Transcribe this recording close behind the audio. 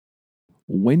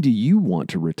When do you want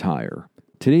to retire?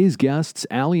 Today's guests,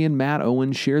 Alli and Matt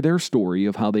Owen, share their story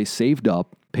of how they saved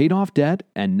up, paid off debt,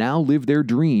 and now live their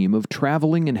dream of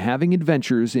traveling and having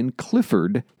adventures in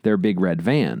Clifford, their big red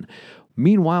van.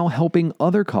 Meanwhile, helping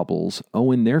other couples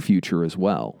own their future as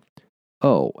well.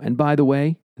 Oh, and by the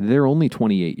way, they're only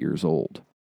 28 years old.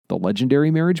 The Legendary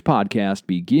Marriage Podcast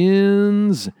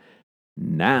begins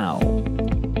now.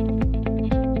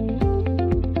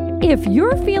 If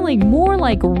you're feeling more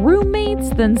like roommates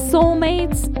than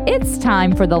soulmates, it's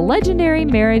time for the Legendary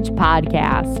Marriage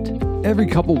Podcast. Every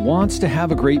couple wants to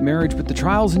have a great marriage, but the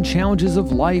trials and challenges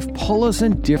of life pull us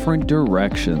in different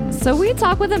directions. So we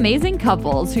talk with amazing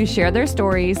couples who share their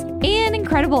stories and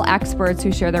incredible experts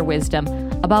who share their wisdom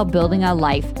about building a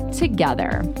life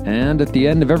together. And at the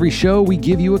end of every show, we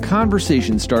give you a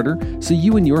conversation starter so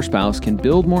you and your spouse can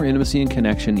build more intimacy and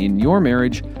connection in your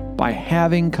marriage by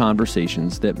having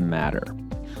conversations that matter.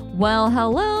 Well,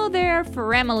 hello there,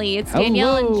 family. It's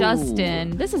Danielle and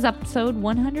Justin. This is episode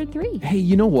 103. Hey,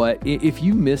 you know what? If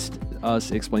you missed us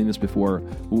explain this before,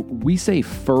 we say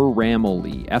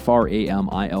framily,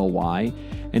 F-R-A-M-I-L-Y.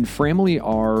 And family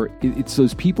it's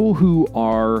those people who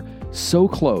are so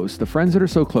close, the friends that are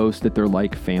so close that they're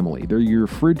like family. They're your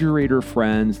refrigerator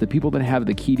friends, the people that have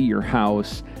the key to your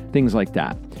house, things like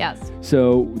that. Yes.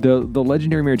 So the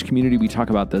Legendary Marriage community, we talk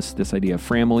about this idea of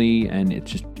family, and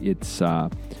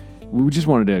we just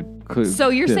wanted to... So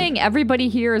you're saying everybody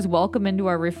here is welcome into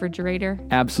our refrigerator?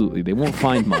 Absolutely. They won't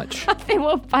find much. They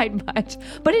won't find much.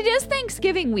 But it is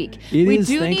Thanksgiving week. We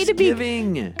do need to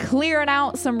be clearing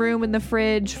out some room in the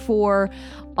fridge for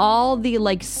all the the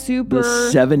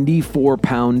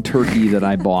 74-pound turkey that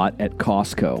I bought at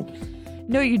Costco.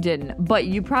 No, you didn't. But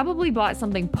you probably bought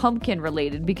something pumpkin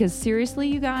related because seriously,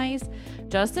 you guys,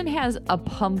 Justin has a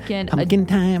pumpkin. Pumpkin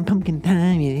time.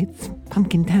 It's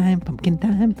pumpkin time.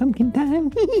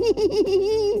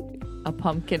 A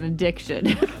pumpkin addiction,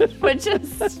 which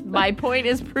is, my point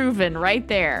is proven right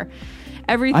there.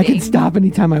 Everything. I can stop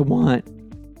anytime I want.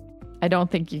 I don't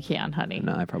think you can, honey.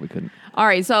 No, I probably couldn't. All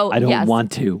right, so I don't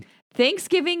want to.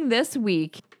 Thanksgiving this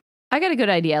week. I got a good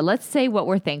idea. Let's say what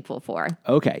we're thankful for.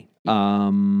 Okay.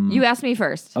 You asked me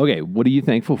first. Okay, what are you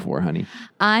thankful for, honey?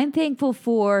 I'm thankful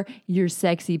for your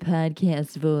sexy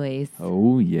podcast voice.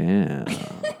 Oh, yeah.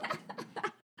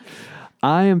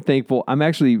 I am thankful. I'm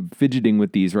actually fidgeting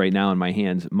with these right now in my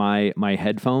hands. My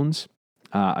headphones.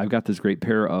 I've got this great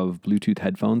pair of Bluetooth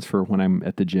headphones for when I'm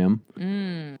at the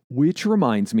gym. Which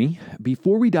reminds me,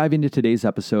 before we dive into today's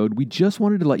episode, we just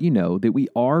wanted to let you know that we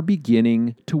are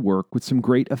beginning to work with some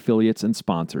great affiliates and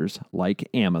sponsors like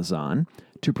Amazon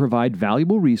to provide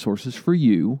valuable resources for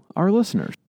you, our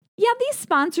listeners. Yeah, these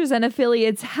sponsors and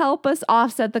affiliates help us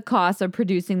offset the cost of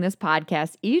producing this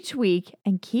podcast each week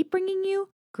and keep bringing you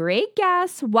great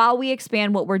guests while we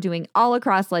expand what we're doing all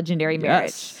across Legendary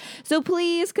Marriage. Yes. So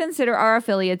please consider our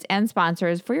affiliates and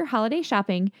sponsors for your holiday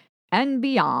shopping and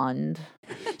beyond.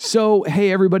 So,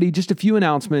 hey, everybody, just a few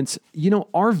announcements. You know,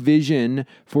 our vision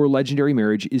for Legendary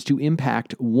Marriage is to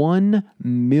impact 1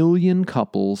 million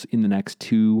couples in the next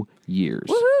 2 years.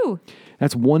 Woohoo!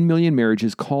 That's 1 million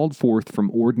marriages called forth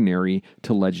from ordinary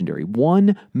to legendary.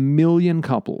 1 million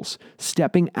couples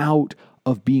stepping out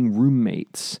of being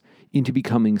roommates into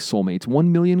becoming soulmates.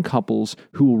 1 million couples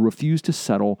who will refuse to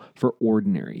settle for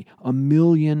ordinary. 1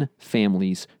 million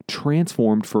families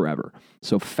transformed forever.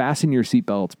 So fasten your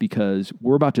seatbelts because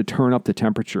we're about to turn up the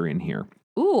temperature in here.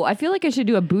 Ooh, I feel like I should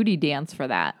do a booty dance for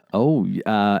that. Oh,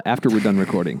 after we're done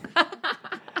recording.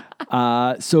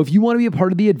 So if you want to be a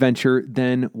part of the adventure,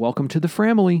 then welcome to the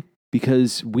family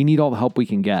because we need all the help we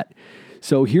can get.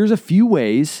 So here's a few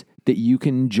ways that you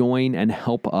can join and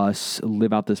help us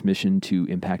live out this mission to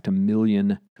impact 1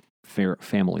 million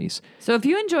families. So if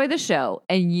you enjoy the show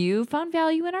and you found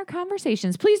value in our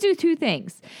conversations, please do 2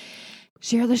 things.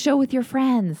 Share the show with your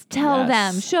friends. Tell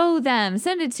them, show them,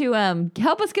 send it to them.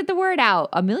 Help us get the word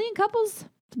out. 1 million couples,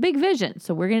 it's a big vision.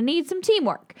 So we're going to need some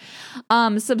teamwork.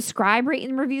 Subscribe, rate,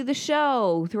 and review the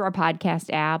show through our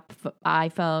podcast app,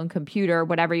 iPhone, computer,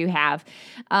 whatever you have.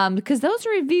 Because those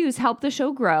reviews help the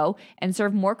show grow and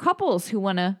serve more couples who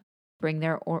want to bring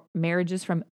their marriages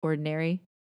from ordinary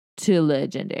to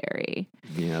legendary.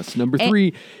 Yes. Number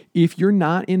 3, if you're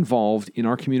not involved in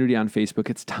our community on Facebook,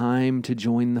 it's time to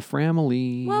join the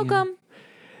family. Welcome.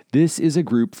 This is a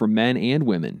group for men and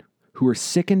women who are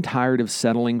sick and tired of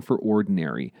settling for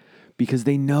ordinary because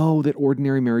they know that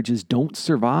ordinary marriages don't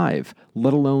survive,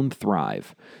 let alone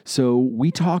thrive. So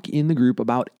we talk in the group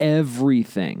about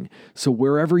everything. So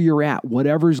wherever you're at,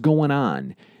 whatever's going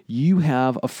on, you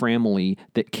have a family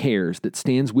that cares, that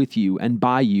stands with you and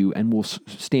by you and will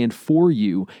stand for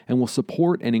you and will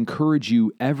support and encourage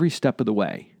you every step of the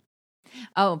way.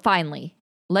 Oh, finally.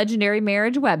 Legendary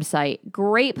Marriage website.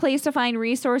 Great place to find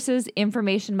resources,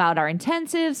 information about our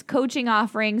intensives, coaching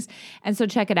offerings. And so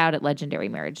check it out at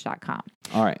legendarymarriage.com.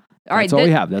 All right. That's all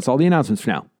we have. That's all the announcements for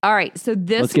now. All right. So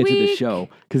let's get to the show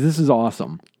because this is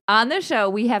awesome. On the show,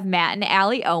 we have Matt and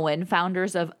Alli Owen,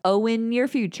 founders of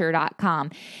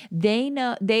OwenYourFuture.com.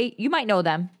 You might know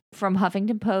them from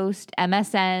Huffington Post,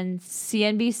 MSN,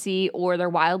 CNBC, or their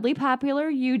wildly popular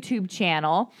YouTube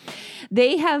channel.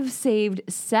 They have saved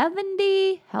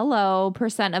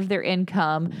 70% of their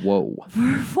income for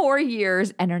 4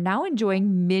 years and are now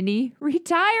enjoying mini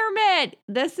retirement.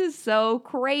 This is so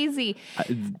crazy.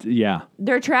 Yeah.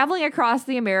 They're traveling across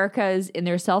the Americas in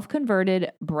their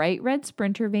self-converted bright red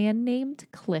Sprinter van named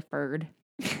Clifford.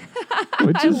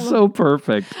 Which is so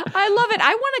perfect. I love it.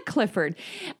 I want a Clifford.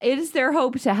 It is their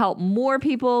hope to help more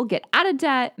people get out of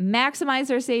debt, maximize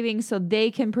their savings so they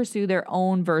can pursue their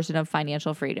own version of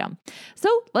financial freedom. So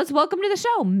let's welcome to the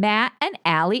show, Matt and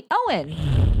Alli Owen.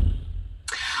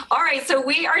 All right, so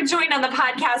we are joined on the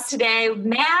podcast today,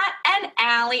 Matt and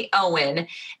Alli Owen,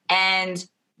 and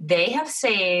they have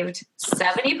saved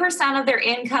 70% of their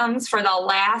incomes for the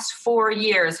last 4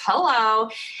 years.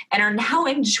 Hello. And are now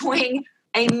enjoying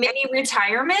a mini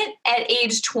retirement at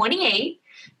age 28,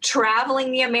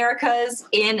 traveling the Americas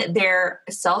in their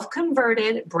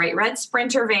self-converted bright red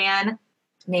Sprinter van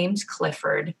named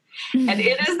Clifford. And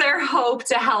it is their hope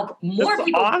to help more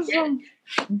people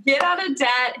get out of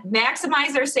debt,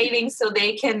 maximize their savings so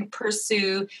they can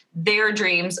pursue their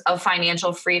dreams of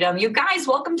financial freedom. You guys,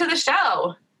 welcome to the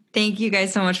show. Thank you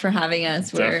guys so much for having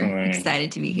us. We're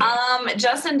excited to be here.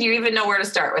 Justin, do you even know where to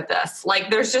start with this? Like,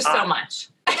 there's just so much.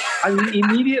 I mean,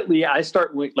 immediately I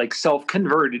start with like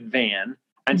self-converted van.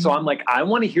 And so I'm like, I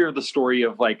want to hear the story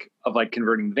of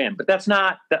converting the van, but that's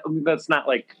not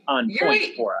like on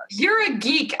point for us. You're a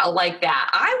geek like that.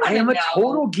 I am a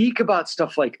total geek about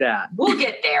stuff like that. We'll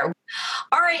get there.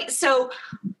 All right. So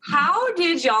how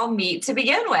did y'all meet to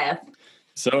begin with?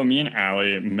 So me and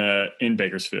Alli met in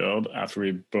Bakersfield after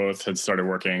we both had started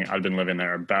working. I'd been living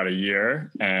there about a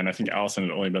year, and I think Allison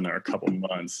had only been there a couple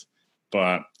months.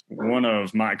 But one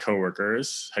of my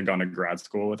coworkers had gone to grad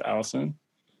school with Allison.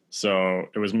 So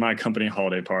it was my company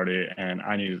holiday party, and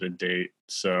I needed a date.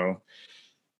 So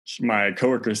my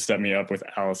coworker set me up with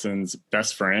Allison's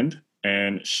best friend,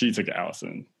 and she took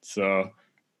Allison. So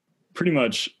pretty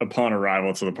much upon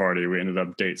arrival to the party, we ended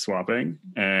up date swapping,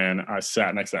 and I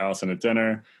sat next to Allison at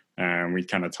dinner, and we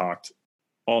kind of talked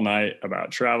all night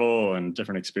about travel and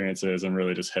different experiences and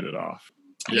really just hit it off.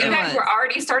 You guys were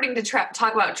already starting to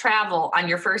talk about travel on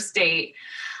your first date.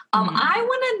 I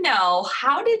want to know,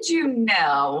 how did you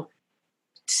know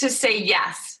to say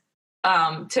yes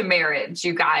to marriage,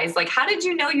 you guys? Like, how did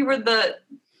you know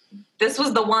this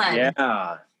was the one?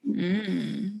 Yeah.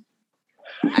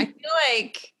 I feel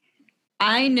like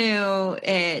I knew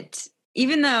it,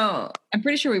 even though I'm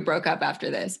pretty sure we broke up after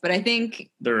this, but I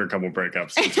think there were a couple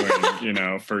breakups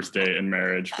between, first date and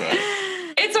marriage, but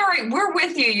it's all right. We're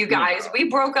with you, you guys. We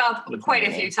broke up quite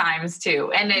a few times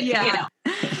too. And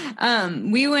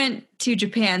we went to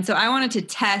Japan. So I wanted to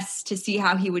test to see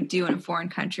how he would do in a foreign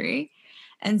country.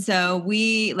 And so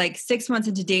we, 6 months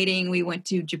into dating, we went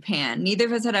to Japan. Neither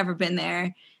of us had ever been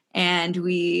there, and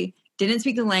we didn't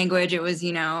speak the language. It was,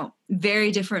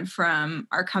 very different from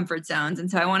our comfort zones.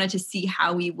 And so I wanted to see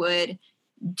how we would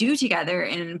do together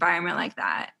in an environment like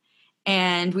that.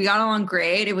 And we got along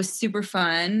great. It was super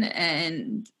fun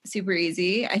and super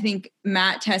easy. I think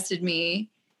Matt tested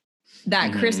me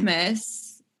that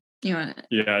Christmas. Yeah,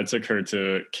 I took her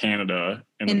to Canada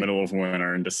in the middle of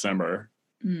winter in December.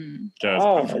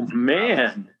 Oh,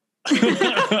 man.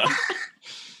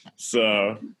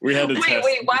 So we had to test.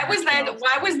 Wait, why was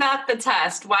that the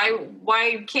test?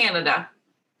 Why Canada?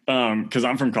 Because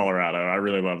I'm from Colorado. I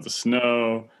really love the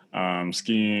snow,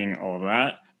 skiing, all of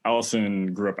that.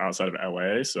 Allison grew up outside of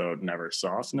LA, so never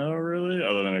saw snow really,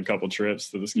 other than a couple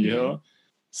trips to the ski hill.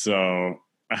 So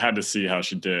I had to see how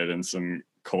she did in some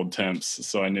cold temps.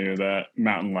 So I knew that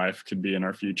mountain life could be in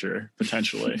our future,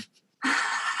 potentially.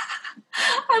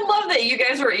 I love that you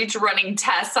guys were each running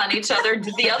tests on each other.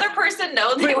 Did the other person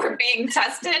know they were being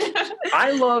tested?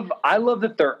 I love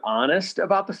that they're honest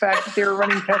about the fact that they were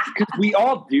running tests, because we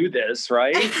all do this,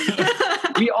 right?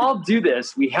 We all do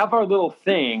this. We have our little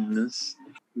things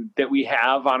that we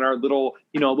have on our little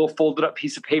folded up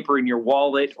piece of paper in your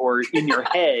wallet or in your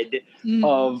head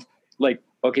of like,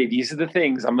 okay, these are the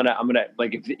things I'm gonna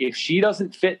like, if she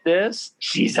doesn't fit this,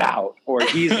 she's out or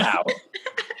he's out.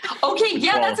 Okay,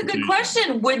 yeah, that's a good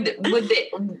question. What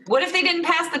if they didn't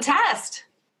pass the test?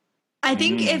 I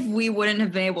think if we wouldn't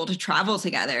have been able to travel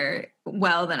together,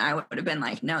 well, then I would have been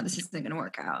like, no, this isn't going to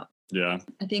work out. Yeah.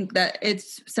 I think that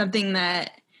it's something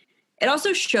that it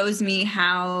also shows me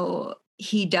how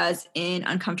he does in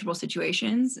uncomfortable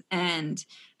situations and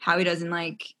how he does in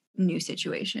like new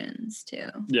situations too.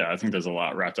 Yeah, I think there's a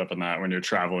lot wrapped up in that when you're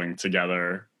traveling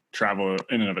together. Travel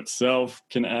in and of itself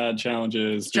can add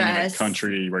challenges. Being in a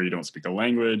country where you don't speak the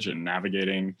language and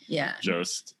navigating,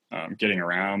 just getting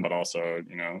around, but also,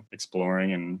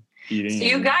 exploring and eating. So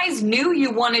you guys knew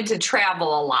you wanted to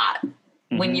travel a lot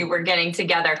when you were getting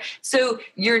together. So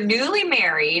you're newly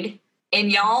married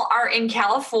and y'all are in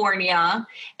California.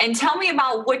 And tell me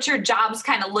about what your jobs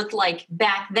kind of looked like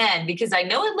back then, because I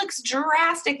know it looks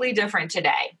drastically different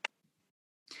today.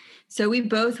 So we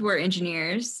both were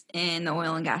engineers in the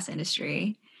oil and gas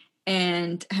industry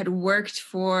and had worked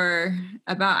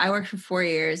I worked for 4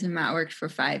 years and Matt worked for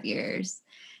 5 years.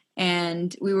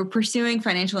 And we were pursuing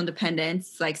financial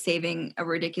independence, like saving a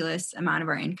ridiculous amount of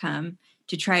our income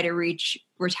to try to reach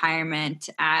retirement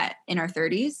in our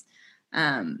 30s.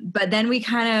 But then we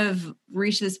kind of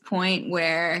reached this point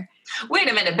where... Wait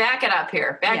a minute, back it up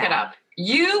here. Back it up.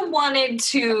 You wanted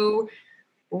to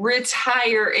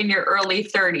retire in your early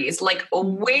 30s. Like,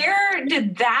 where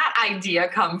did that idea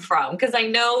come from? Because I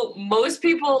know most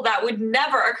people that would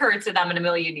never occur to them in a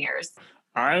million years.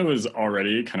 I was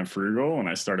already kind of frugal when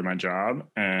I started my job.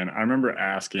 And I remember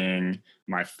asking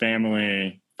my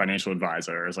family financial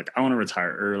advisor, I was like, I want to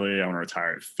retire early. I want to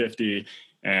retire at 50.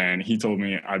 And he told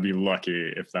me I'd be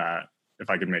lucky if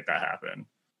I could make that happen.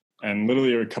 And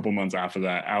literally a couple months after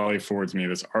that, Alli forwards me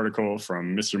this article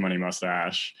from Mr. Money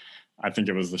Mustache. I think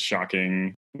it was the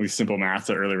shockingly simple math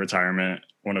to early retirement,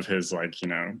 one of his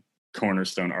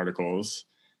cornerstone articles.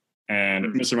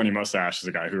 And Mr. Money Mustache is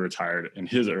a guy who retired in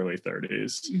his early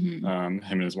 30s. Him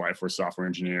and his wife were software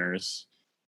engineers,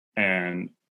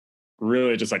 and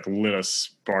really just lit a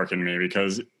spark in me,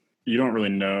 because you don't really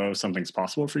know something's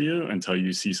possible for you until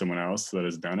you see someone else that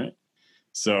has done it.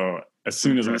 So as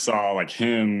soon as I saw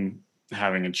him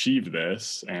having achieved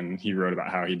this and he wrote about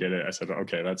how he did it, I said,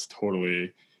 okay, that's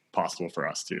totally possible for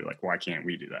us too. Why can't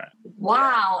we do that?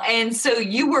 Wow. And so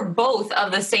you were both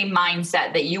of the same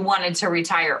mindset that you wanted to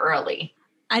retire early.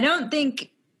 I don't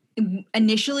think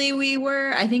initially we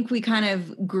were. I think we kind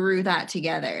of grew that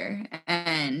together.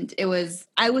 And I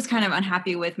was kind of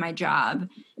unhappy with my job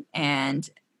and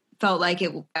felt like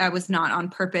I was not on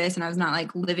purpose, and I was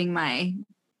not living my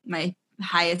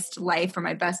highest life or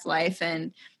my best life.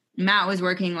 And Matt was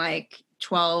working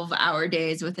 12-hour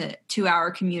days with a 2-hour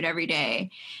commute every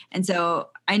day. And so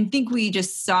I think we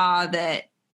just saw that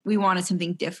we wanted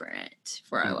something different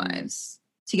for our lives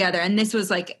together. And this was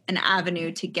an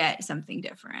avenue to get something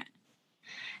different.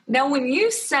 Now, when you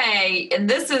say, and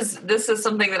this is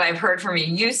something that I've heard from you,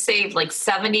 you saved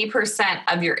 70%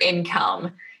 of your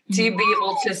income to be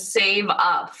able to save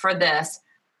up for this.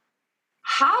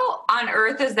 How on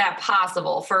earth is that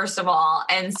possible, first of all?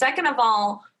 And second of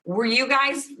all, were you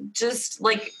guys just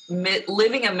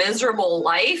living a miserable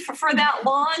life for that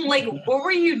long? What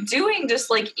were you doing? Just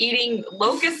eating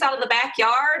locusts out of the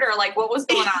backyard, or what was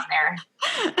going on there?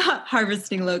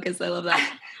 Harvesting locusts. I love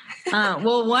that.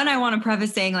 Well, one, I want to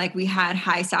preface saying we had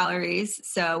high salaries.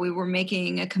 So we were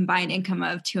making a combined income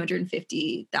of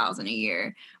 $250,000 a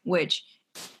year, which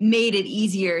made it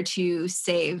easier to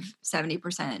save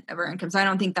 70% of our income. So I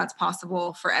don't think that's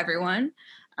possible for everyone.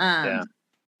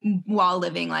 While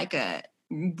living a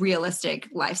realistic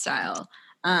lifestyle.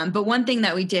 But one thing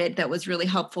that we did that was really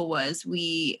helpful was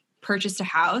we purchased a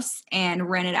house and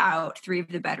rented out 3 of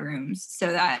the bedrooms.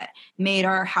 So that made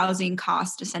our housing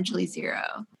cost essentially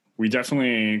zero. We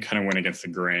definitely kind of went against the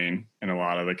grain in a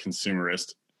lot of the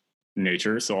consumerist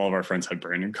nature. So all of our friends had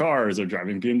brand new cars or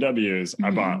driving BMWs. I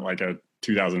bought a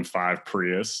 2005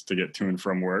 Prius to get to and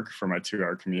from work for my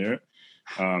 2-hour commute.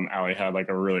 Alli had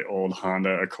a really old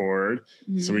Honda Accord.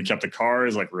 So we kept the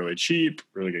cars really cheap,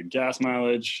 really good gas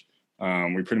mileage.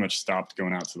 We pretty much stopped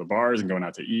going out to the bars and going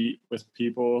out to eat with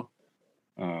people.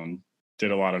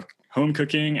 Did a lot of home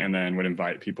cooking, and then would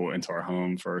invite people into our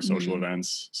home for social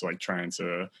events. So trying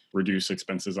to reduce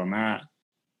expenses on that.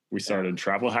 We started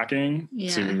travel hacking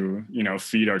to,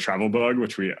 feed our travel bug,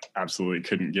 which we absolutely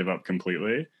couldn't give up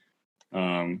completely.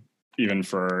 Even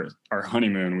for our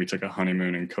honeymoon, we took a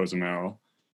honeymoon in Cozumel,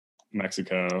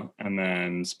 Mexico, and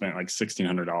then spent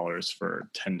 $1,600 for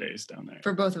 10 days down there.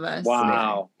 For both of us.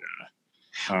 Wow.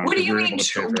 What do you mean?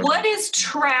 What is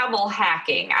travel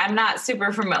hacking? I'm not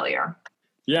super familiar.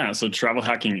 Yeah, so travel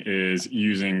hacking is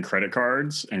using credit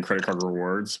cards and credit card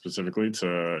rewards specifically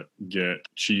to get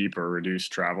cheap or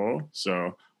reduced travel.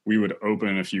 So we would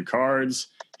open a few cards,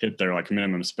 hit their like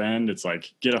minimum spend. It's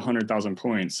like get 100,000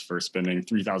 points for spending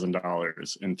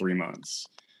 $3,000 in 3 months.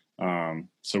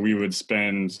 So we would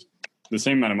spend the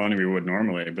same amount of money we would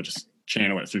normally, but just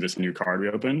channel it through this new card we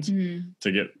opened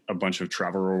to get a bunch of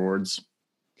travel rewards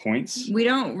points. We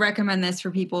don't recommend this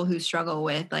for people who struggle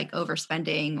with like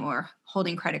overspending or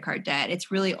holding credit card debt.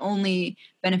 It's really only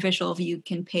beneficial if you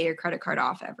can pay your credit card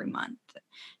off every month.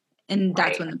 And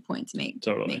that's when the points make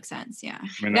sense. Yeah.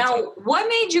 I mean, now, what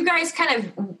made you guys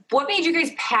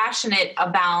passionate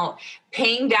about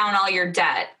paying down all your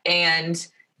debt and,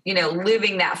 you know,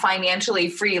 living that financially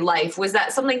free life? Was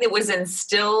that something that was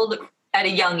instilled at a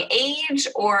young age,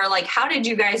 or like, how did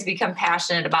you guys become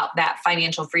passionate about that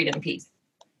financial freedom piece?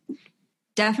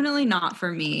 Definitely not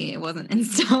for me. It wasn't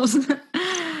instilled.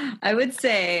 I would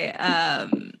say,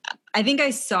 I think I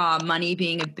saw money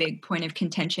being a big point of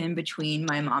contention between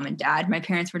my mom and dad. My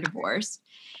parents were divorced,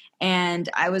 and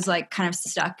I was like kind of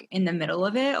stuck in the middle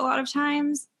of it a lot of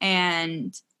times.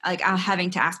 And like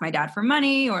having to ask my dad for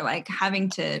money, or like having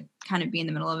to kind of be in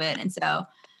the middle of it. And so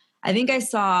I think I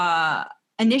saw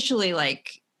initially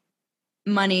like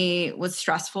money was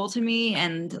stressful to me,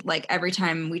 and like every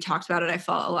time we talked about it, I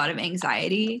felt a lot of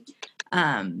anxiety.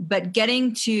 But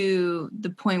getting to the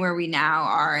point where we now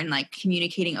are and like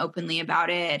communicating openly about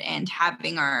it and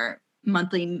having our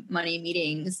monthly money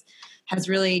meetings has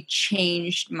really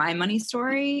changed my money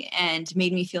story and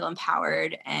made me feel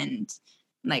empowered and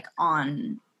like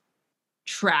on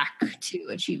track to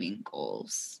achieving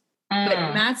goals.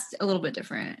 But Matt's a little bit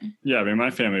different. Yeah, I mean,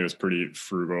 my family was pretty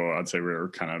frugal. I'd say we were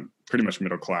kind of pretty much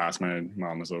middle class. My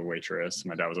mom was a waitress.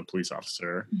 My dad was a police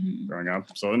officer growing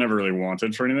up. So I never really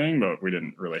wanted for anything, but we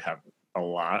didn't really have a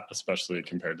lot, especially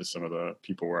compared to some of the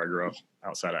people where I grew up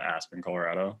outside of Aspen,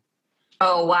 Colorado.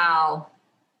 Oh, wow.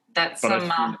 That's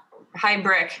some high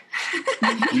brick.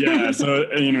 Yeah,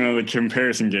 so, you know, the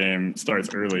comparison game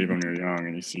starts early when you're young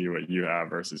and you see what you have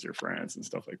versus your friends and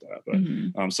stuff like that.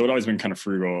 But so it always been kind of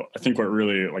frugal. I think what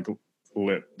really like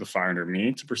lit the fire under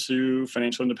me to pursue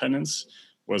financial independence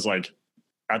was like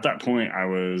at that point I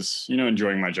was, you know,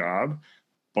 enjoying my job,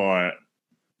 but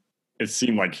it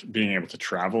seemed like being able to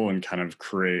travel and kind of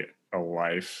create a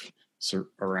life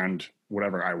around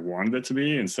whatever I wanted it to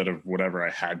be instead of whatever I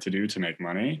had to do to make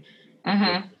money.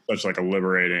 Such like a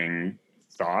liberating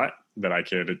thought that I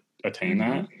could attain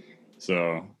that.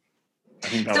 So I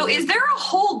think that is there a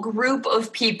whole group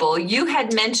of people? You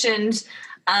had mentioned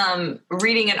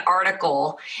reading an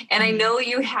article, and I know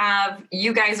you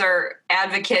guys are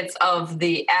advocates of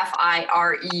the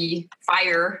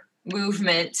FIRE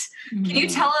movement. Can you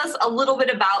tell us a little bit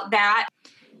about that?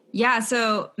 Yeah,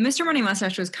 so Mr. Money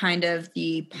Mustache was kind of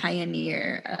the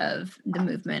pioneer of the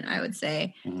movement, I would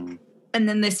say. And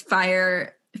then this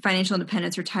financial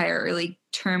independence, retire early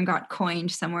term got coined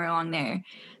somewhere along there.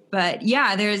 But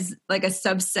yeah, there's like a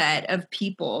subset of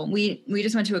people. We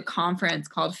just went to a conference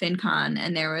called FinCon,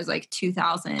 and there was like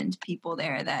 2,000 people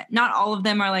there that not all of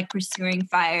them are like pursuing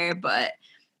FIRE, but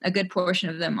a good portion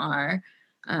of them are.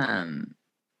 And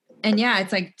yeah,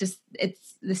 it's like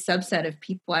it's the subset of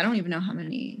people. I don't even know how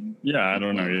many. Yeah, I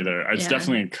don't know either. It's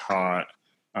definitely caught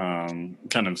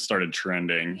kind of started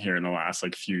trending here in the last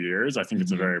like few years. I think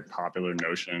it's a very popular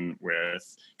notion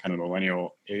with kind of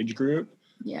millennial age group,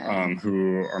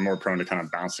 who are more prone to kind of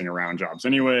bouncing around jobs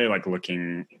anyway, like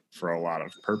looking for a lot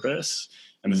of purpose.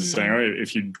 And this is saying, oh,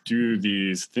 if you do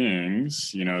these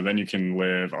things, you know, then you can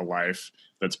live a life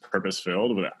that's purpose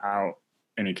filled without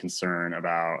any concern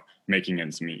about making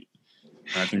ends meet.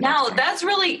 I think that's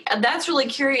really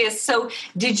curious. So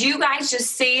did you guys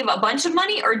just save a bunch of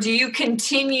money, or do you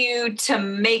continue to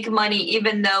make money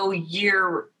even though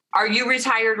are you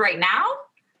retired right now?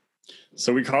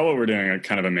 So we call what we're doing a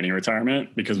kind of a mini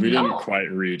retirement because we didn't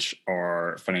quite reach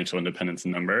our financial independence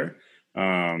number.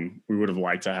 We would have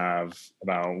liked to have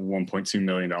about $1.2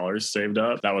 million saved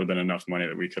up. That would have been enough money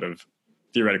that we could have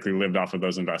theoretically lived off of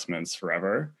those investments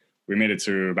forever. We made it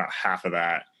to about half of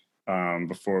that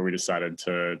before we decided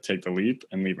to take the leap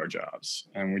and leave our jobs.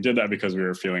 And we did that because we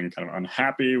were feeling kind of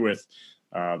unhappy with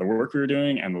the work we were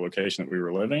doing and the location that we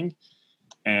were living.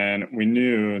 And we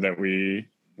knew that we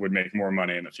would make more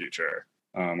money in the future.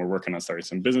 We're working on starting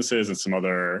some businesses and some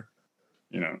other,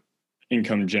 you know,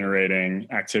 income generating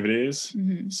activities.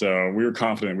 So we were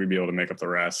confident we'd be able to make up the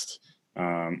rest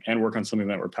and work on something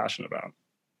that we're passionate about.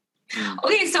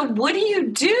 Okay, so what do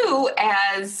you do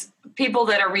as people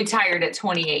that are retired at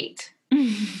 28?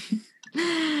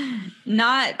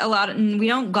 Not a lot. We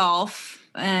don't golf,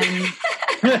 and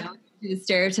the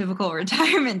stereotypical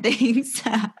retirement things.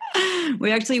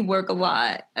 We actually work a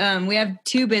lot. We have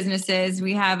 2 businesses.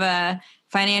 We have a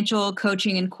financial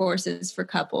coaching and courses for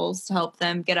couples to help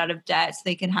them get out of debt so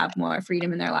they can have more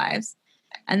freedom in their lives.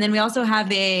 And then we also have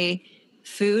a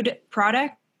food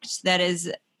product that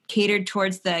is catered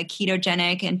towards the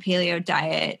ketogenic and paleo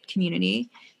diet community.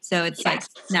 So it's like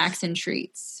snacks and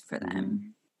treats for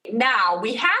them. Now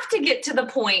we have to get to the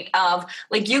point of,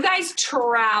 like, you guys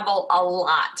travel a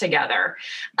lot together.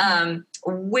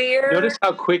 Notice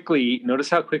how quickly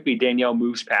Danielle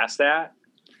moves past that.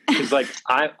 Because like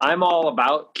I'm all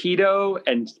about keto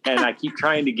and I keep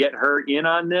trying to get her in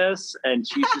on this, and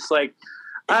she's just like,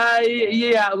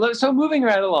 so moving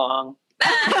right along.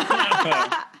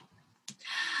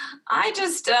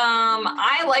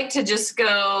 I like to just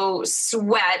go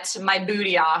sweat my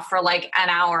booty off for like an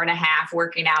hour and a half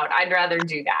working out. I'd rather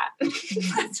do that.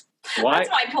 That's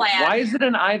my plan. Why is it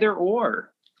an either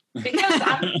or? Because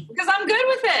I'm good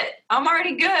with it. I'm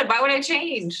already good. Why would I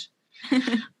change?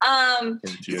 So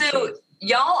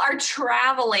y'all are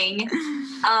traveling.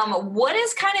 What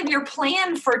is kind of your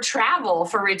plan for travel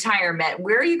for retirement?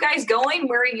 Where are you guys going?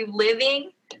 Where are you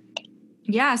living?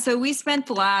 Yeah, so we spent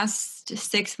the last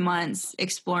 6 months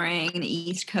exploring the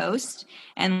East Coast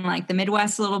and like the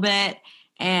Midwest a little bit.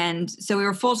 And so we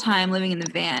were full-time living in the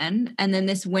van. And then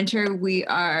this winter we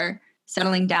are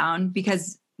settling down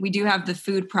because we do have the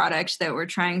food product that we're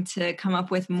trying to come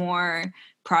up with more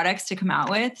products to come out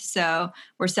with. So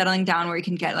we're settling down where we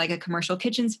can get like a commercial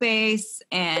kitchen space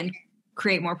and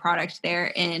create more product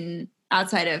there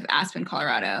outside of Aspen,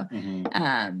 Colorado.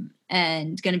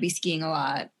 And going to be skiing a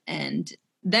lot. And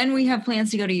then we have plans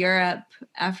to go to Europe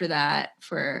after that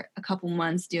for a couple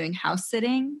months doing house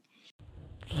sitting.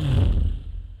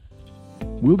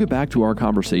 We'll get back to our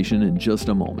conversation in just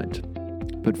a moment.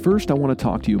 But first, I want to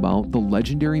talk to you about the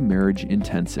Legendary Marriage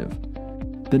Intensive.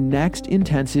 The next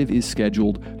intensive is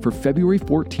scheduled for February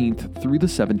 14th through the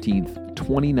 17th,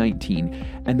 2019,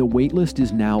 and the waitlist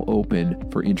is now open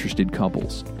for interested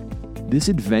couples. This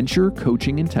adventure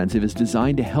coaching intensive is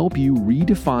designed to help you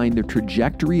redefine the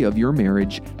trajectory of your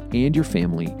marriage and your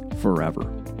family forever.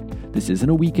 This isn't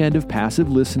a weekend of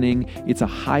passive listening. It's a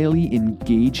highly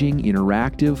engaging,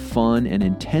 interactive, fun, and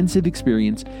intensive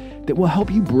experience that will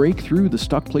help you break through the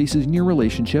stuck places in your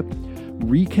relationship,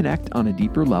 reconnect on a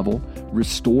deeper level,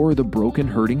 restore the broken,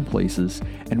 hurting places,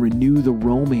 and renew the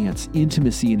romance,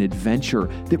 intimacy, and adventure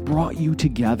that brought you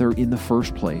together in the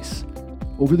first place.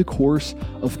 Over the course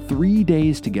of 3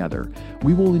 days together,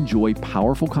 we will enjoy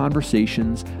powerful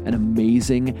conversations, an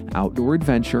amazing outdoor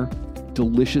adventure,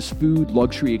 delicious food,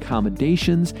 luxury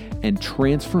accommodations, and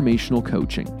transformational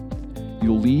coaching.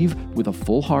 You'll leave with a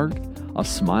full heart, a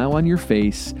smile on your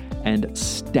face, and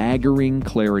staggering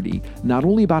clarity, not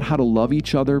only about how to love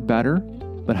each other better,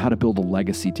 but how to build a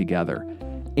legacy together.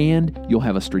 And you'll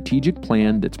have a strategic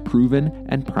plan that's proven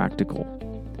and practical.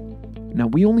 Now,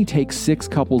 we only take 6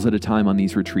 couples at a time on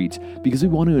these retreats because we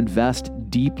want to invest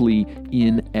deeply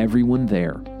in everyone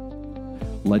there.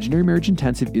 Legendary Marriage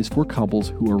Intensive is for couples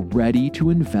who are ready to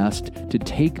invest to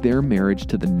take their marriage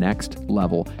to the next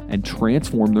level and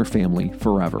transform their family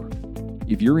forever.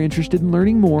 If you're interested in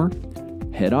learning more,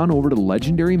 head on over to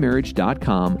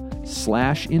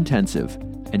legendarymarriage.com/intensive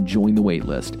and join the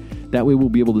waitlist. That way we'll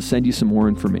be able to send you some more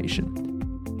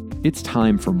information. It's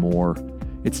time for more.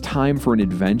 It's time for an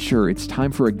adventure. It's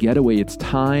time for a getaway. It's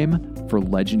time for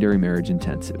Legendary Marriage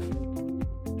Intensive.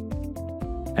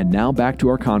 And now back to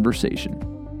our conversation.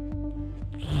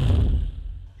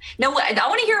 No, I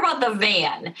want to hear about the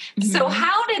van. So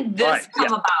how did this come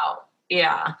about?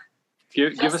 Yeah.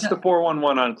 Give us the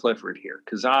 411 on Clifford here,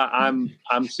 because I'm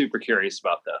super curious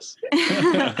about this.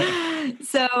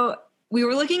 So we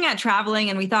were looking at traveling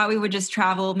and we thought we would just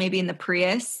travel maybe in the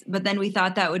Prius, but then we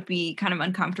thought that would be kind of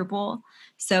uncomfortable.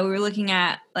 So we were looking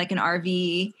at like an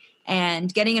RV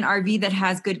and getting an RV that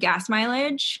has good gas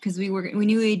mileage, because we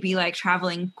knew we'd be like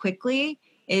traveling quickly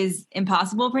is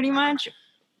impossible pretty much.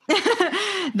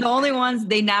 The only ones,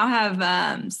 they now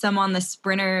have some on the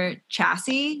Sprinter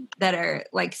chassis that are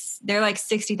like, they're like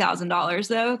 $60,000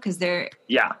 though, because they're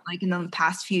like in the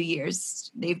past few years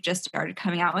they've just started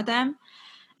coming out with them.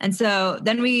 And so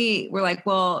then we were like,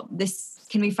 well,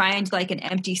 can we find like an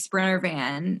empty Sprinter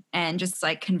van and just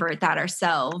like convert that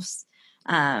ourselves?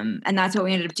 And that's what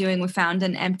we ended up doing. We found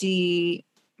an empty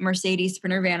Mercedes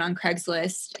Sprinter van on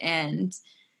Craigslist and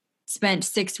spent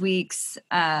 6 weeks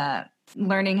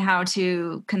learning how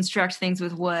to construct things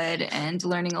with wood and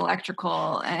learning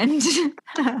electrical and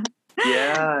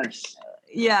yes.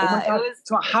 Yeah, Oh my God. it was.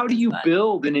 So how do you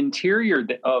build an interior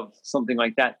of something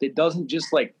like that doesn't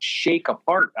just like shake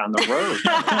apart on the road?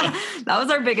 That was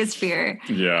our biggest fear.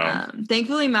 Yeah.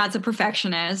 Thankfully, Matt's a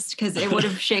perfectionist because it would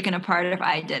have shaken apart if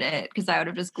I did it because I would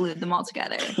have just glued them all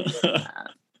together.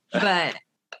 But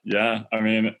yeah, I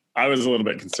mean, I was a little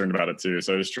bit concerned about it too.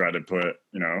 So I just tried to put,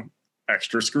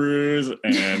 extra screws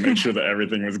and make sure that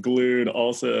everything was glued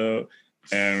also.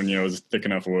 And, it was thick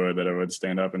enough wood that it would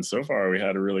stand up. And so far we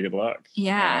had a really good luck.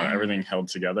 Yeah. Everything held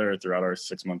together throughout our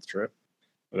 6-month trip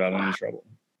without any trouble.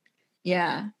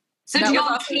 Yeah. So That do was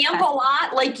y'all also camp a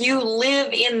lot? Like you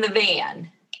live in the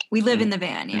van? We live in the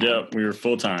van, yeah. Yep, we were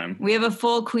full time. We have a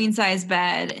full queen size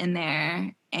bed in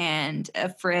there and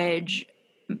a fridge,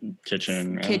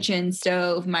 kitchen,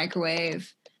 stove,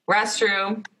 microwave,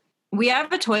 restroom. We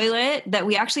have a toilet that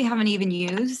we actually haven't even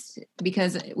used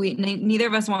because neither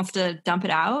of us wants to dump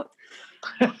it out.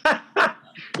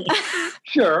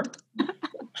 Sure.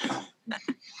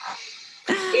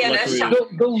 Yeah,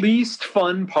 the least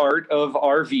fun part of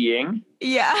RVing.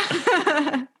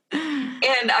 Yeah.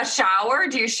 And a shower?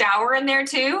 Do you shower in there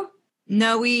too?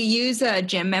 No, we use a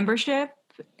gym membership,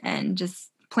 and just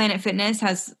Planet Fitness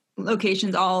has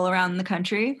locations all around the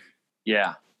country.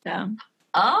 Yeah. So.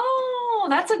 Oh,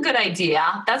 that's a good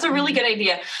idea. That's a really good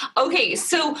idea. Okay,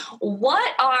 so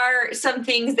what are some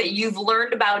things that you've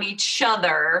learned about each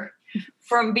other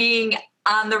from being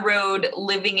on the road,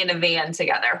 living in a van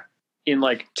together? In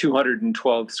like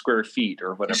 212 square feet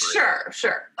or whatever.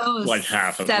 Sure. Oh, like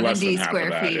half of 70 half square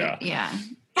of that, feet. Yeah.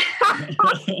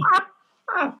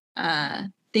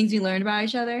 Things we learned about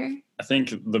each other. I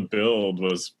think the build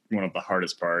was one of the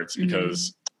hardest parts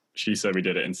because she said we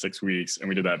did it in 6 weeks, and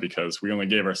we did that because we only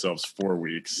gave ourselves 4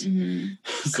 weeks.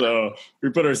 So we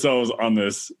put ourselves on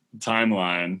this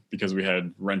timeline because we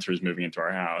had renters moving into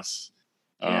our house.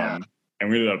 And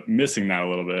we ended up missing that a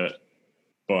little bit,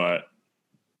 but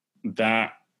my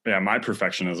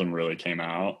perfectionism really came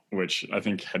out, which I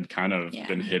think had kind of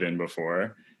been hidden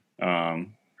before.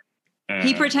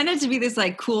 He pretended to be this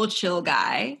like cool, chill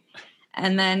guy.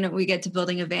 And then we get to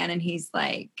building a van and he's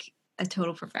like a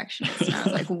total perfectionist. And I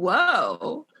was like,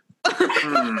 whoa. So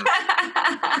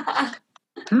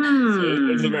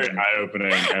it's a very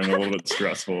eye-opening and a little bit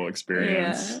stressful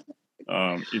experience.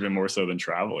 Even more so than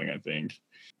traveling, I think.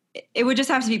 It would just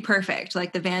have to be perfect,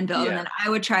 like the van build. And then I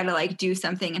would try to like do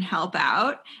something and help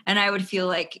out. And I would feel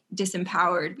like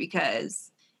disempowered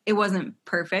because it wasn't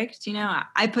perfect.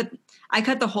 I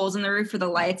cut the holes in the roof for the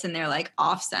lights and they're like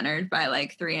off centered by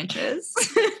like 3 inches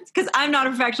because I'm not a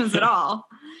perfectionist at all.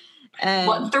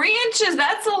 And 3 inches,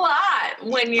 that's a lot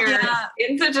when you're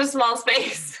in such a small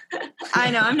space. I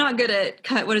know. I'm not good at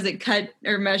cut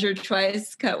or measure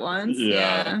twice, cut once.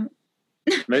 Yeah.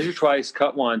 Measure twice,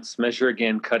 cut once, measure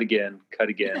again, cut again, cut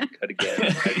again, cut again,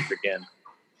 measure again,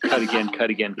 cut again, cut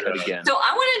again, cut again. So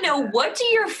I want to know, what do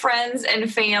your friends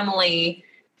and family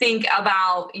think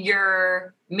about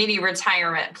your mini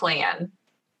retirement plan?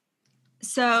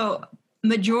 So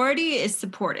majority is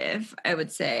supportive, I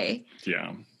would say.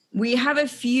 Yeah. We have a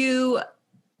few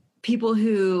people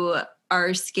who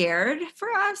are scared for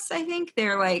us, I think.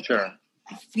 They're like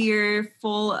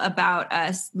fearful about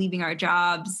us leaving our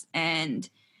jobs and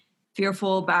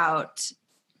fearful about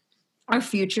our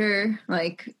future,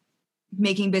 like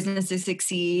making businesses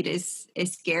succeed is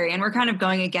scary. And we're kind of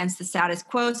going against the status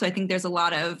quo. So I think there's a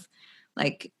lot of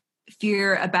like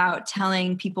fear about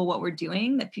telling people what we're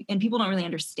doing and people don't really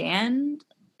understand.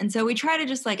 And so we try to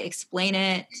just like explain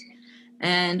it.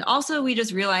 And also we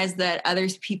just realize that other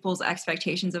people's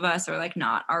expectations of us are like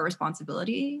not our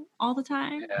responsibility all the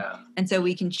time. Yeah. And so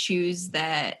we can choose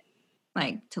that,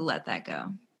 like, to let that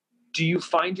go. Do you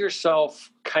find yourself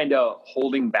kind of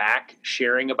holding back,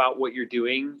 sharing about what you're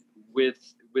doing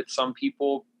with some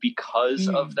people because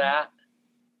of that?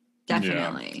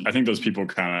 Definitely. Yeah. I think those people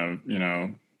kind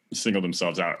of, single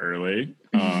themselves out early.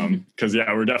 Because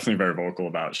we're definitely very vocal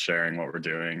about sharing what we're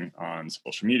doing on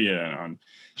social media and on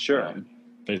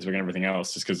Facebook and everything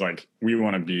else, just because like we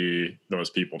want to be those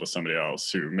people to somebody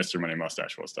else who Mr. Money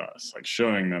Mustache was to us, like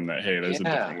showing them that, hey, there's a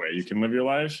different way you can live your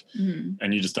life.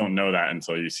 And you just don't know that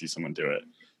until you see someone do it.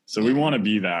 So we want to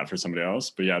be that for somebody else.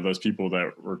 But those people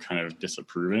that were kind of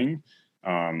disapproving,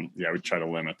 we try to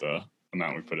limit the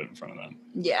amount we put it in front of them.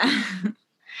 Yeah.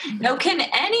 Now, can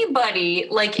anybody,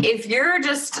 like, if you're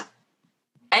just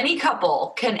any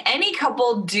couple, can any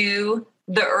couple do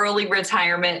the early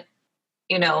retirement,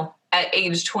 at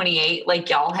age 28, like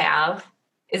y'all have?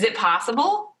 Is it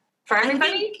possible for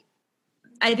everybody?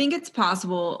 I think it's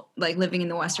possible, like living in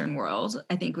the Western world.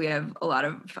 I think we have a lot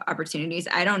of opportunities.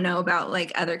 I don't know about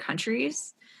like other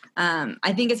countries.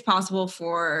 I think it's possible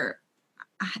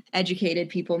educated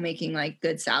people making like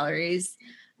good salaries.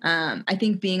 I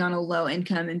think being on a low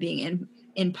income and being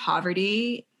in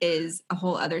poverty is a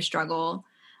whole other struggle.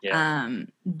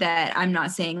 That I'm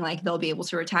not saying like they'll be able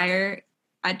to retire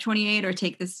at 28 or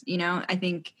take this, I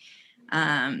think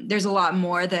there's a lot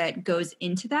more that goes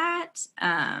into that.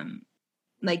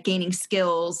 Like gaining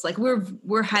skills, like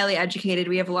we're highly educated.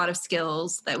 We have a lot of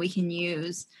skills that we can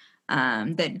use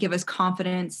that give us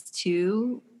confidence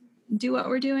to do what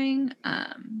we're doing.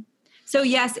 So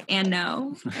yes and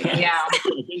no. Yeah.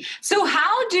 So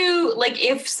how do, like,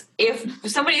 if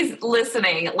somebody's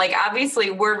listening, like,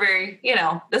 obviously we're very,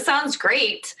 this sounds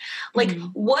great. Like,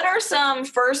 what are some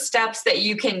first steps that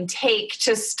you can take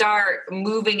to start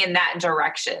moving in that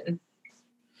direction?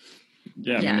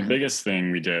 Yeah, I mean, the biggest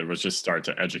thing we did was just start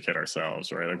to educate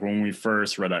ourselves, right? Like when we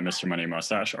first read that Mr. Money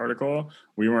Mustache article,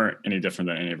 we weren't any different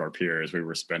than any of our peers. We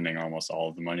were spending almost all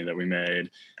of the money that we made,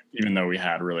 even though we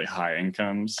had really high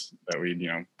incomes that we'd,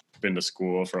 been to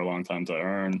school for a long time to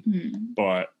earn.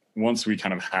 But once we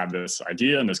kind of had this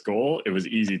idea and this goal, it was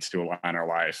easy to align our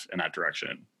life in that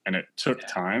direction. And it took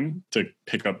time to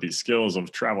pick up these skills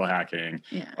of travel hacking,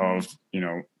 of,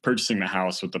 purchasing the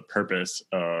house with the purpose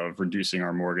of reducing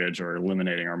our mortgage or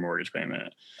eliminating our mortgage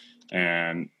payment.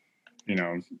 And,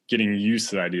 getting used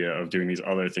to the idea of doing these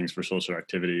other things for social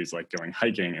activities, like going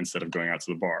hiking instead of going out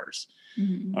to the bars.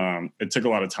 It took a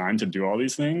lot of time to do all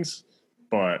these things,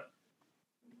 but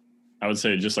I would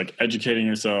say just like educating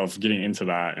yourself, getting into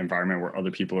that environment where other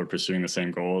people are pursuing the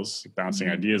same goals, bouncing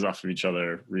ideas off of each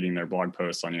other, reading their blog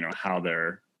posts on, how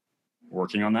they're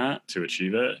working on that to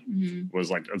achieve it was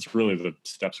like, it's really the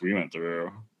steps we went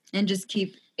through. And just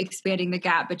keep expanding the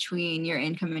gap between your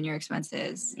income and your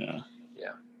expenses.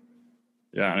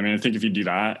 Yeah. I mean, I think if you do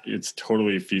that, it's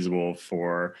totally feasible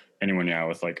for anyone now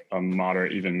with like a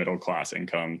moderate, even middle class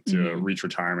income to reach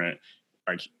retirement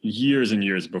like years and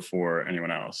years before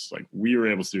anyone else. Like we were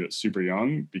able to do it super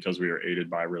young because we were aided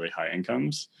by really high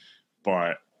incomes,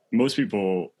 but most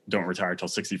people don't retire till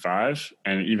 65.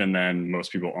 And even then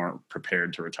most people aren't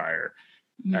prepared to retire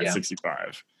at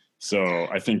 65. So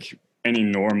I think any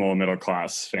normal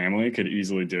middle-class family could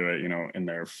easily do it, in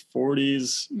their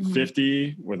 40s,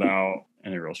 50 without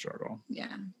any real struggle.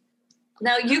 Yeah.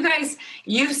 Now you guys,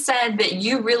 you said that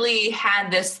you really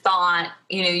had this thought,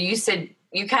 you said,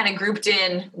 you kind of grouped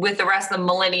in with the rest of the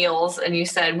millennials and you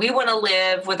said, we want to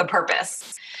live with a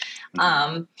purpose.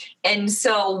 And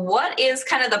so what is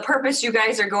kind of the purpose you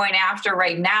guys are going after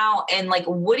right now? And like,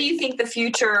 what do you think the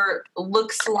future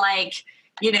looks like,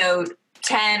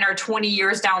 10 or 20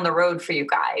 years down the road for you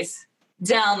guys?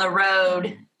 Down the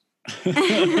road.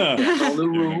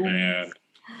 Man.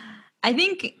 I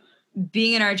think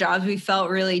being in our jobs, we felt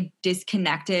really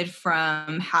disconnected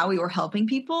from how we were helping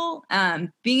people.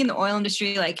 Being in the oil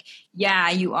industry, like,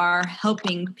 you are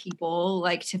helping people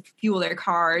like to fuel their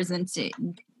cars and to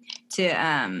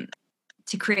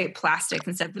create plastics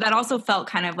and stuff. But that also felt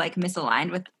kind of like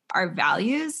misaligned with our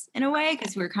values in a way,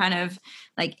 because we're kind of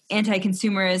like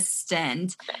anti-consumerist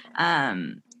and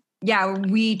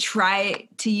we try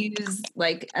to use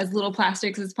like as little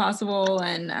plastics as possible.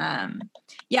 And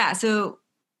so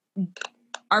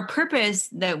our purpose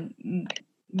that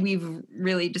we've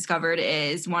really discovered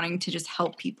is wanting to just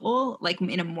help people like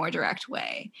in a more direct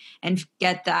way and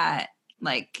get that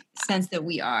like sense that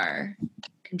we are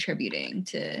contributing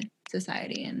to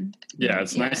society. And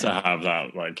it's nice to have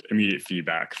that like immediate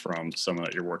feedback from someone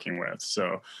that you're working with.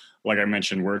 So like I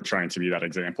mentioned, we're trying to be that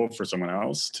example for someone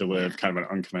else to live kind of an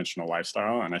unconventional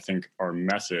lifestyle. And I think our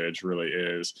message really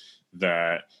is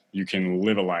that you can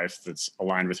live a life that's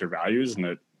aligned with your values and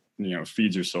that,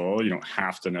 feeds your soul. You don't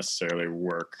have to necessarily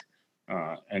work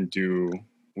and do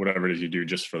whatever it is you do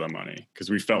just for the money. Because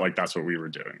we felt like that's what we were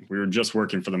doing. We were just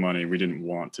working for the money. We didn't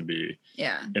want to be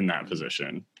in that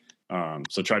position.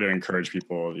 So try to encourage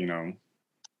people,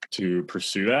 to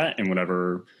pursue that in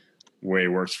whatever way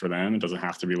works for them. It doesn't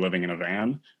have to be living in a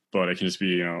van, but it can just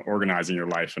be, organizing your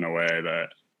life in a way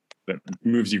that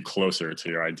moves you closer to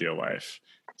your ideal life.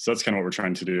 So that's kind of what we're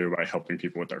trying to do by helping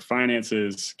people with their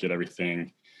finances, get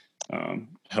everything,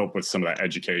 help with some of that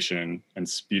education and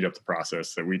speed up the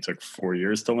process that we took 4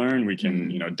 years to learn. We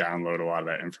can, download a lot of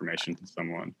that information to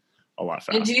someone a lot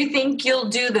faster. And do you think you'll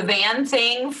do the van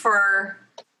thing for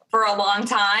a long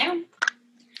time?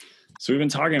 So we've been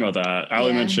talking about that.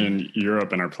 Alli mentioned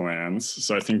Europe in our plans.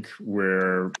 So I think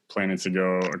we're planning to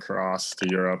go across to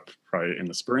Europe probably in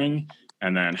the spring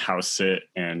and then house sit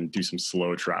and do some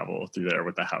slow travel through there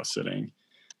with the house sitting.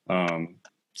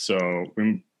 So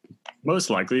we most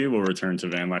likely will return to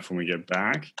van life when we get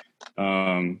back.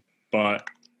 But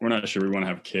we're not sure we want to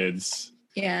have kids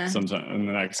Yeah. sometime in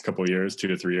the next couple of years, 2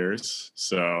 to 3 years.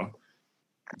 So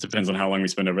it depends on how long we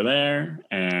spend over there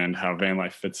and how van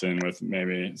life fits in with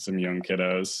maybe some young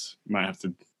kiddos. Might have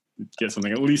to get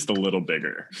something at least a little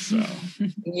bigger. So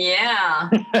Yeah.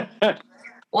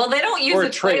 Well, they don't use Or a a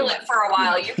trailer. toilet for a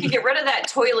while. You can get rid of that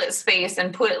toilet space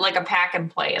and put like a pack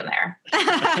and play in there.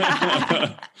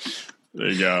 there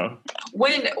you go.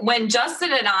 When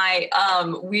Justin and I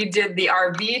we did the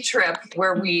RV trip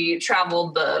where we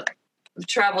traveled the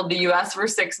US for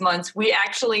 6 months, we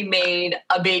actually made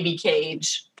a baby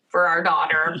cage for our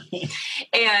daughter.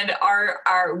 And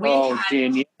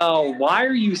Danielle, why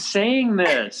are you saying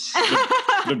this?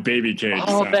 The baby cage.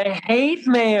 Oh, sound. the hate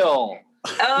mail.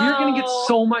 Oh, You're going to get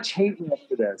so much hate mail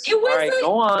for this. It was, All right,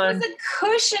 go on. It was a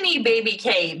cushiony baby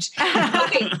cage.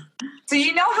 Okay, so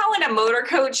you know how in a motor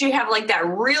coach you have like that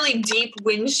really deep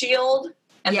windshield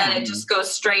and then it just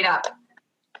goes straight up?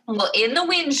 Well, in the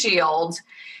windshield,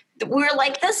 we were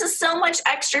like, this is so much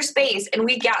extra space. And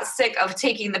we got sick of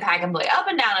taking the pack and play up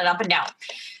and down and up and down.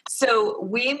 So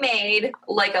we made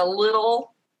like a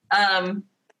little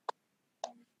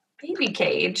baby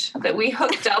cage that we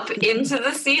hooked up into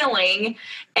the ceiling.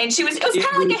 And it was kind of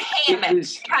like a hammock,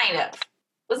 It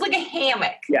was like a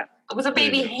hammock. Yeah. It was a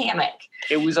baby hammock.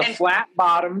 It was a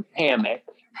flat-bottomed hammock.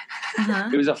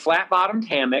 It was a flat-bottomed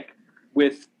hammock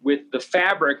with the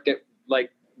fabric that,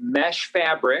 like, mesh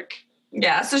fabric.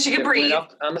 Yeah, so she could breathe. Went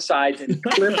up on the sides and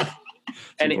clipped,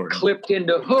 and it clipped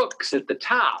into hooks at the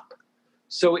top.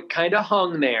 So it kind of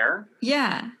hung there.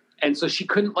 Yeah. And so she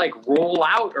couldn't like roll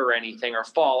out or anything or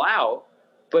fall out.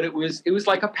 But it was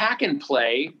like a pack and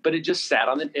play, but it just sat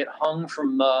on it hung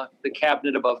from the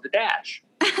cabinet above the dash.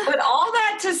 But all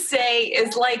that to say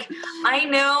is like, I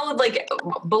know, like,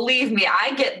 believe me,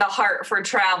 I get the heart for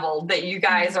travel that you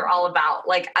guys are all about.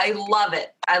 Like, I love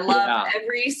it. I love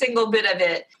every single bit of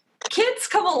it. Kids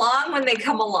come along when they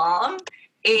come along,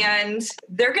 and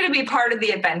they're going to be part of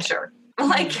the adventure.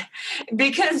 Like,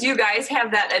 because you guys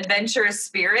have that adventurous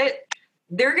spirit,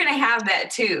 they're going to have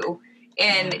that too.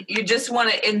 And you just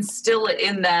want to instill it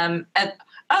in them. And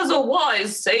as a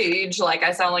wise sage, like,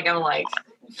 I sound like I'm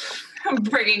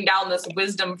bringing down this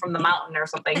wisdom from the mountain or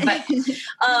something.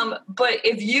 But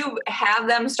if you have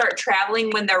them start traveling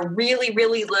when they're really,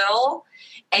 really little,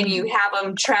 and you have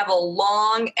them travel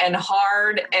long and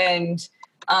hard and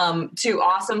to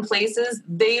awesome places,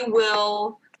 they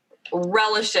will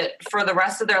relish it for the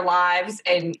rest of their lives.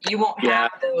 And you won't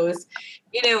have those,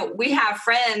 we have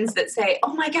friends that say,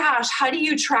 oh my gosh, how do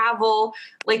you travel?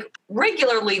 Like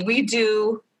regularly we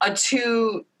do a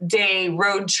 2-day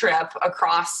road trip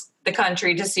across the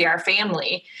country to see our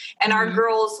family, and our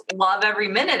girls love every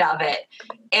minute of it.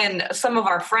 And some of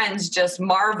our friends just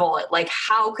marvel at like,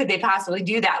 how could they possibly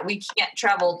do that? We can't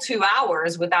travel 2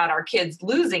 hours without our kids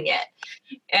losing it.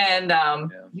 And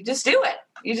you just do it.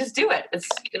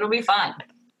 It'll be fun.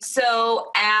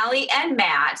 So Alli and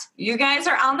Matt, you guys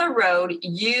are on the road.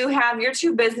 You have your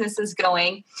 2 businesses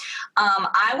going.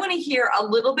 I want to hear a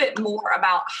little bit more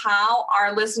about how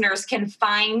our listeners can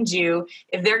find you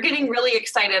if they're getting really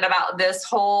excited about this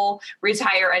whole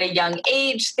retire at a young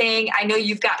age thing. I know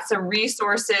you've got some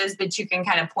resources that you can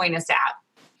kind of point us at.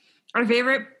 Our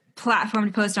favorite platform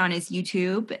to post on is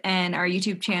YouTube, and our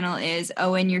YouTube channel is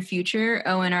Owen Your Future,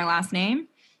 Owen our last name.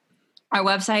 Our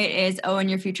website is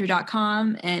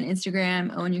owenyourfuture.com, and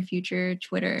Instagram, Owen Your Future,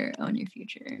 Twitter, Owen Your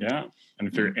Future. Yeah. And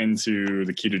if you're into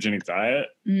the ketogenic diet,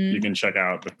 you can check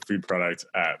out the food products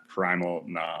at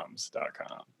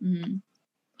primalnoms.com.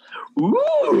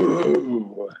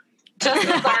 Ooh.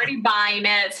 Justin's already buying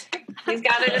it. He's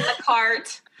got it in the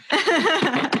cart.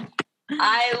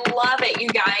 I love it, you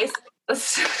guys.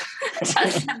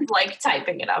 Justin's like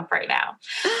typing it up right now.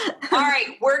 All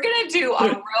right, we're going to do a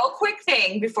real quick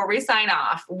thing before we sign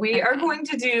off. We are going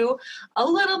to do a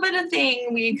little bit of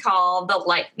thing we call the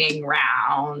lightning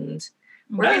round.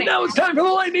 And now it's time for the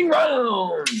lightning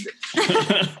round.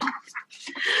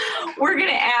 We're going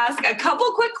to ask a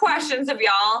couple quick questions of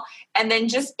y'all and then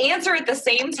just answer at the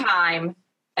same time,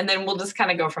 and then we'll just kind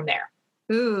of go from there.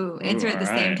 Ooh, answer at the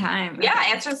same time. Yeah,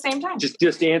 answer at the same time.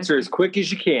 Just answer as quick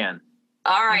as you can.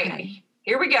 All right,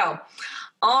 Here we go.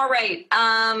 All right,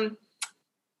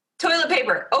 toilet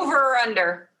paper, over or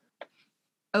under?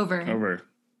 Over.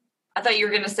 I thought you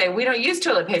were going to say, we don't use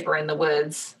toilet paper in the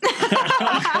woods.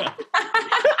 That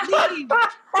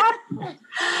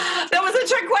was a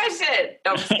trick question.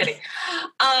 No, I'm just kidding.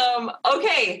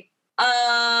 Okay.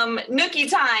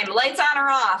 Nookie time. Lights on or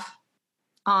off?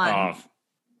 Off.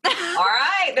 All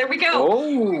right, there we go.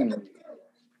 Oh.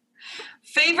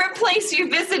 Favorite place you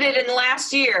visited in the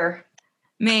last year?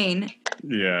 Maine.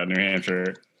 Yeah, New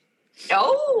Hampshire.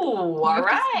 Oh, all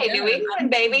right. New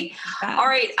England, baby. All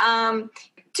right.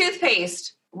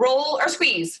 Toothpaste, roll or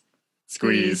squeeze?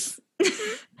 Squeeze.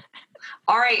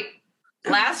 All right.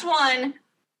 Last one.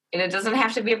 And it doesn't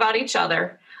have to be about each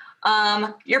other.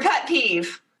 Your pet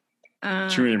peeve.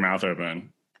 Chewing your mouth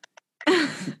open.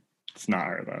 It's not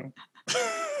her though.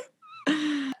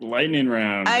 Lightning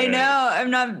round. I know. I'm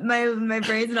not. My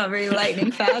brain's not very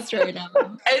lightning fast right now.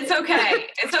 It's okay.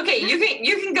 It's okay. You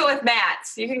can go with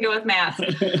Matt's. You can go with Matt's.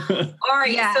 All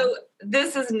right. Yeah. So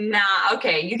this is not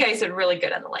okay. You guys did really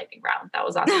good on the lightning round. That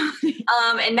was awesome.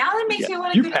 And now that makes me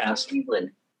want to go to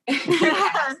Cleveland.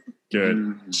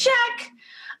 Good. Check.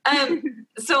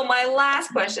 So my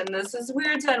last question, this is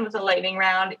we're done with the lightning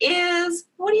round, is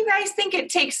what do you guys think it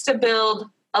takes to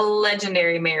build a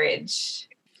legendary marriage?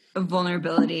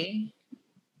 Vulnerability.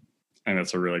 And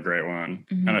that's a really great one.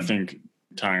 Mm-hmm. And I think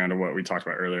tying on to what we talked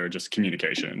about earlier, just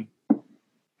communication.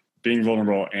 Being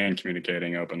vulnerable and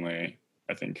communicating openly,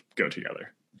 I think, go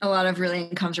together. A lot of really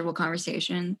uncomfortable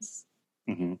conversations.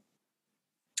 Mm-hmm.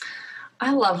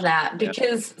 I love that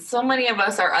because so many of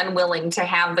us are unwilling to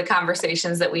have the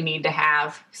conversations that we need to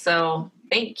have. So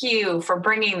thank you for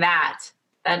bringing that.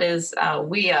 That is,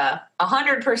 we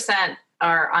 100%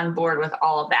 are on board with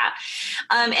all of that.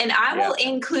 And I will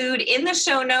include in the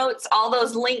show notes all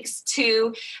those links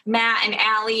to Matt and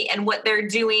Alli and what they're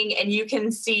doing. And you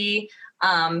can see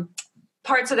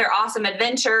parts of their awesome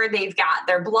adventure. They've got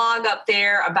their blog up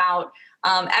there about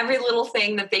every little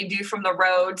thing that they do from the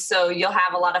road. So you'll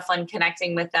have a lot of fun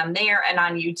connecting with them there and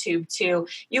on YouTube too.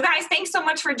 You guys, thanks so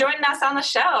much for joining us on the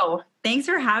show. Thanks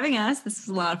for having us. This was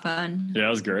a lot of fun. Yeah, it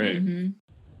was great. Mm-hmm.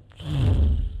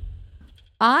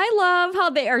 I love how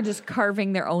they are just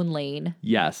carving their own lane.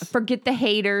 Yes. Forget the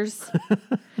haters.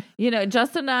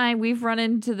 Justin and I, we've run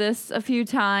into this a few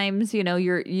times.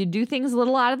 You do things a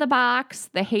little out of the box.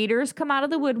 The haters come out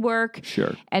of the woodwork.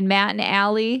 Sure. And Matt and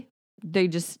Alli, they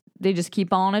just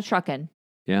keep on a trucking.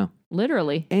 Yeah.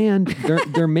 Literally. And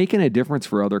they're making a difference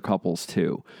for other couples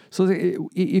too. So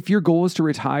if your goal is to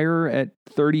retire at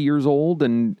 30 years old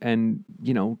and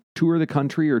tour the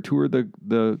country or tour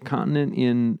the continent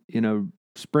in a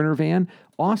Sprinter van,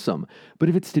 awesome. But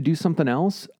if it's to do something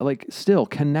else, still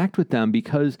connect with them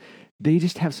because they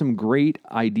just have some great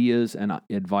ideas and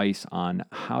advice on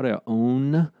how to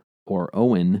own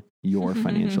your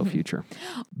financial future.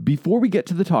 Before we get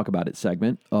to the Talk About It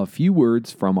segment, a few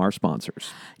words from our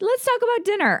sponsors. Let's talk about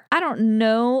dinner. I don't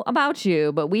know about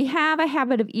you, but we have a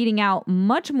habit of eating out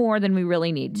much more than we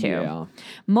really need to. Yeah.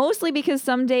 Mostly because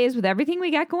some days with everything we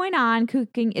got going on,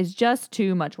 cooking is just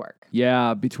too much work.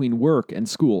 Yeah, between work and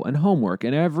school and homework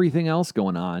and everything else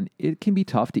going on, it can be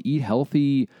tough to eat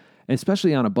healthy,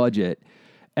 especially on a budget.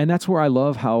 And that's where I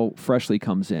love how Freshly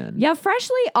comes in. Yeah,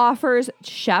 Freshly offers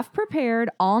chef-prepared,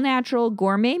 all-natural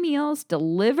gourmet meals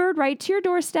delivered right to your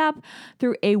doorstep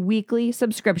through a weekly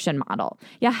subscription model.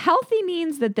 Yeah, healthy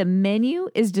means that the menu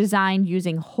is designed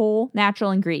using whole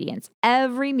natural ingredients.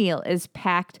 Every meal is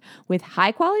packed with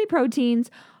high-quality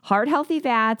proteins, heart-healthy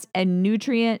fats, and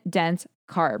nutrient-dense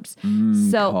carbs.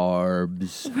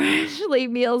 Carbs. Freshly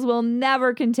meals will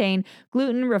never contain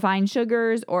gluten, refined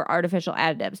sugars, or artificial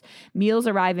additives. Meals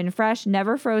arrive in fresh,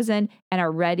 never frozen, and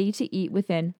are ready to eat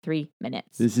within 3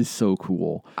 minutes. This is so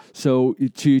cool. So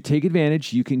to take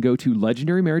advantage, you can go to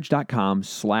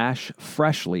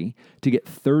legendarymarriage.com/freshly to get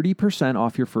 30%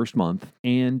 off your first month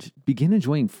and begin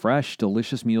enjoying fresh,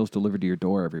 delicious meals delivered to your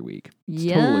door every week. It's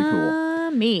totally cool.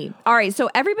 Me. All right, so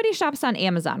everybody shops on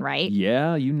Amazon, right?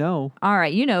 Yeah, All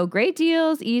right, great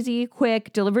deals, easy,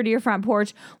 quick, delivered to your front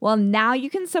porch. Well, now you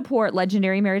can support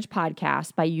Legendary Marriage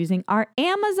Podcast by using our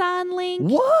Amazon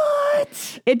link.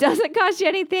 What? It doesn't cost you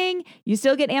anything. You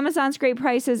still get Amazon's great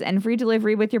prices and free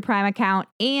delivery with your Prime account,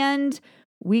 and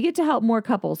we get to help more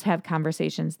couples have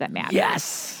conversations that matter.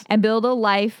 Yes. And build a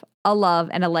life, a love,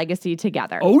 and a legacy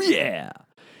together. Oh, yeah.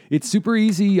 It's super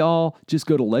easy, y'all. Just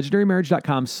go to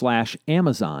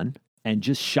legendarymarriage.com/Amazon and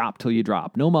just shop till you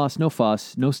drop. No muss, no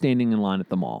fuss, no standing in line at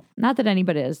the mall. Not that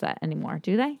anybody does that anymore,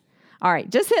 do they? All right,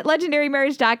 just hit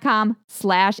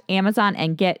legendarymarriage.com/Amazon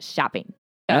and get shopping.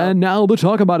 And now the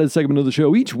Talk About It segment of the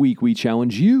show. Each week we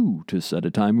challenge you to set a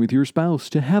time with your spouse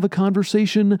to have a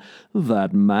conversation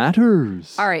that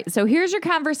matters. All right, so here's your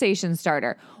conversation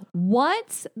starter.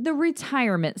 What's the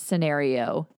retirement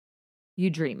scenario you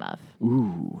dream of?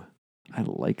 Ooh, I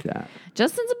like that.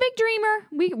 Justin's a big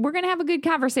dreamer. We're going to have a good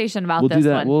conversation about We'll this do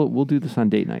that. one. We'll do this on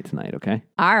date night tonight, okay?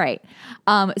 All right.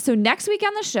 So next week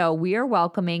on the show, we are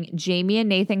welcoming Jamie and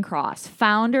Nathan Cross,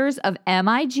 founders of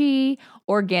MIG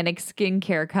Organic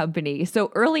Skincare Company.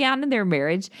 So early on in their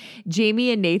marriage,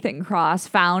 Jamie and Nathan Cross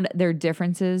found their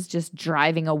differences just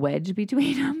driving a wedge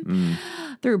between them.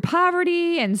 Through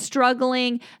poverty and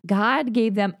struggling, God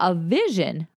gave them a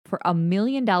vision for $1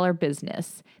 million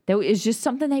business. That is just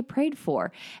something they prayed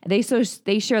for. They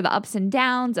share the ups and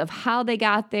downs of how they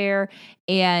got there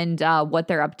and what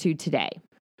they're up to today.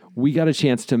 We got a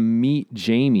chance to meet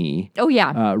Jamie. Oh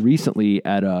yeah, recently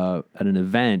at an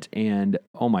event, and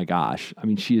oh my gosh, I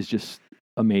mean, she is just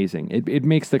amazing. It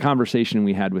makes the conversation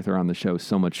we had with her on the show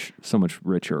so much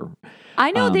richer.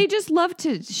 I know they just love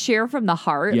to share from the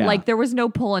heart. Yeah. Like there was no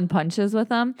pulling punches with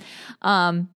them.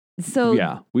 So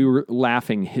yeah, we were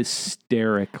laughing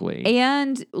hysterically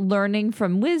and learning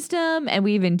from wisdom, and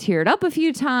we even teared up a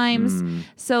few times.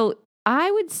 So I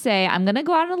would say, I'm going to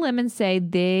go out on a limb and say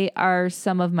they are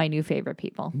some of my new favorite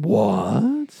people.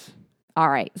 What? All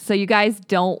right. So you guys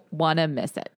don't want to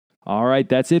miss it. All right,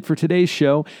 that's it for today's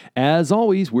show. As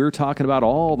always, we're talking about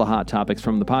all the hot topics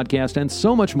from the podcast and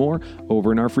so much more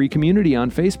over in our free community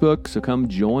on Facebook. So come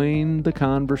join the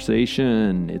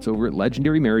conversation. It's over at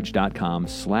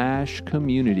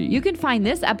legendarymarriage.com/community. You can find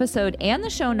this episode and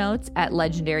the show notes at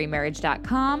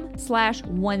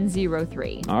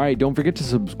legendarymarriage.com/103. All right, don't forget to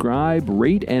subscribe,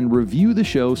 rate, and review the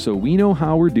show so we know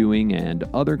how we're doing and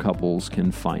other couples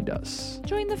can find us.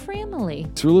 Join the family.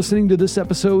 Thanks for listening to this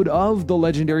episode of the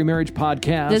Legendary Marriage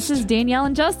Podcast. This is Danielle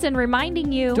and Justin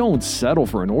reminding you, don't settle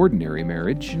for an ordinary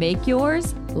marriage. make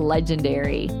yours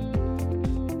legendary.